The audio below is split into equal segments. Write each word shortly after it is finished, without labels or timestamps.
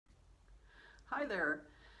Hi there.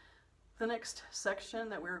 The next section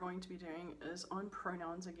that we're going to be doing is on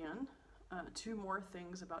pronouns again. Two more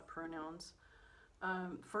things about pronouns.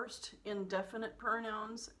 First, indefinite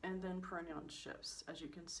pronouns, and then pronoun shifts, as you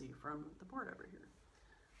can see from the board over here.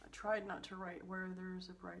 I tried not to write where there's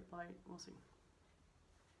a bright light. We'll see.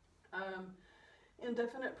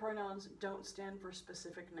 Indefinite pronouns don't stand for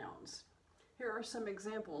specific nouns. Here are some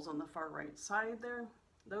examples on the far right side there.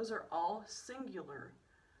 Those are all singular.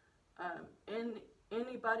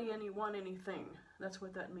 Anybody, anyone, anything. That's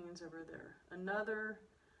what that means over there. Another,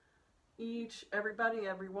 each, everybody,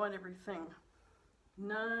 everyone, everything.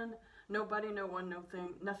 None, nobody, no one, no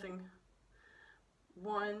thing, nothing.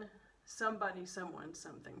 One, somebody, someone,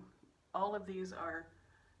 something. All of these are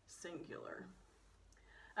singular.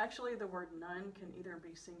 Actually, the word none can either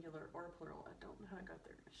be singular or plural. I don't know how I got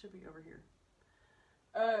there. It should be over here.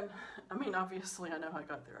 I mean, obviously, I know how I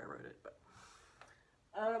got there. I wrote it, but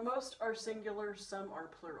most are singular, some are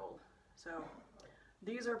plural. So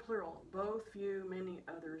these are plural: both, few, many,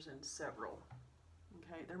 others, and several.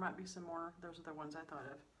 Okay, there might be some more. Those are the ones I thought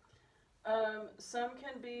of. Some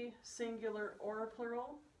can be singular or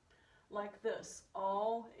plural, like this: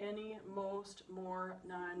 all, any, most, more,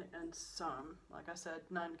 none, and some. Like I said,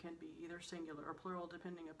 none can be either singular or plural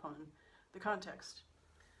depending upon the context.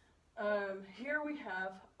 Here we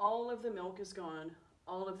have all of the milk is gone,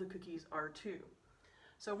 all of the cookies are too.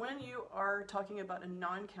 So when you are talking about a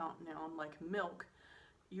non-count noun like milk,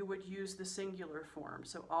 you would use the singular form.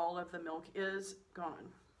 So all of the milk is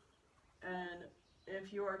gone. And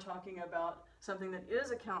if you are talking about something that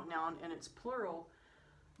is a count noun and it's plural,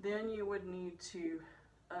 then you would need to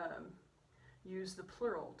use the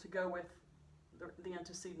plural to go with the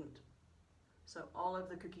antecedent. So all of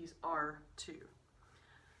the cookies are too.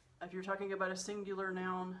 If you're talking about a singular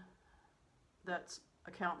noun that's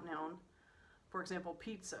a count noun, for example,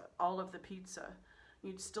 pizza, all of the pizza,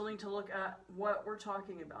 you still need to look at what we're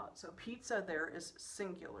talking about. So pizza there is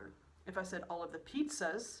singular. If I said all of the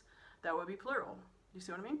pizzas, that would be plural. Do you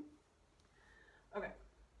see what I mean? Okay.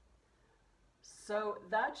 So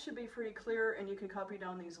that should be pretty clear, and you can copy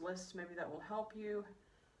down these lists. Maybe that will help you.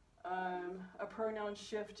 A pronoun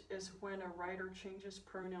shift is when a writer changes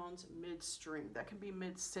pronouns midstream. That could be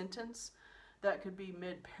mid-sentence. That could be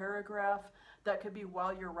mid-paragraph. That could be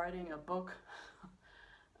while you're writing a book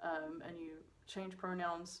and you change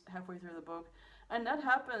pronouns halfway through the book. And that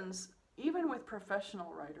happens even with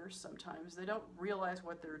professional writers sometimes. They don't realize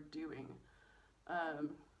what they're doing.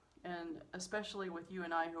 And especially with you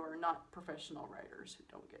and I who are not professional writers, who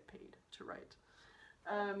don't get paid to write.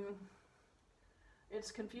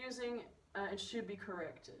 It's confusing. It should be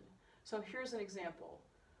corrected. So here's an example.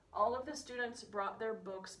 All of the students brought their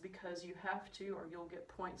books because you have to, or you'll get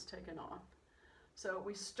points taken off. So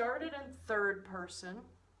we started in third person,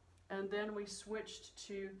 and then we switched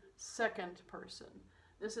to second person.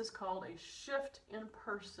 This is called a shift in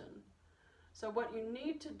person. So what you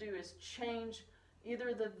need to do is change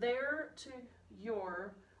either the their to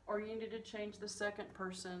your, or you need to change the second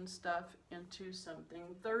person stuff into something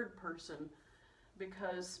third person,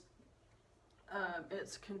 because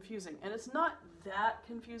it's confusing. And it's not that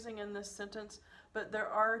confusing in this sentence, but there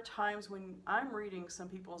are times when I'm reading some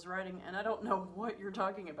people's writing and I don't know what you're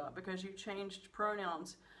talking about because you changed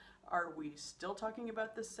pronouns. Are we still talking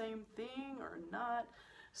about the same thing or not?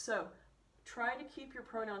 So try to keep your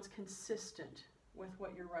pronouns consistent with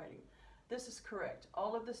what you're writing. This is correct.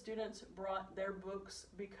 All of the students brought their books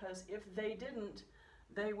because if they didn't,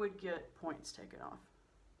 they would get points taken off.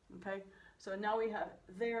 Okay? So now we have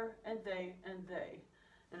their and they,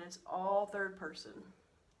 and it's all third person.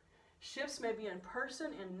 Shifts may be in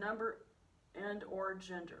person, in number, and or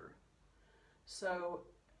gender. So,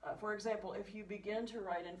 for example, if you begin to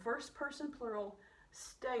write in first person plural,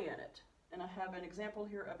 stay in it. And I have an example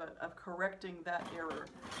here of correcting that error.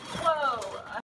 Whoa!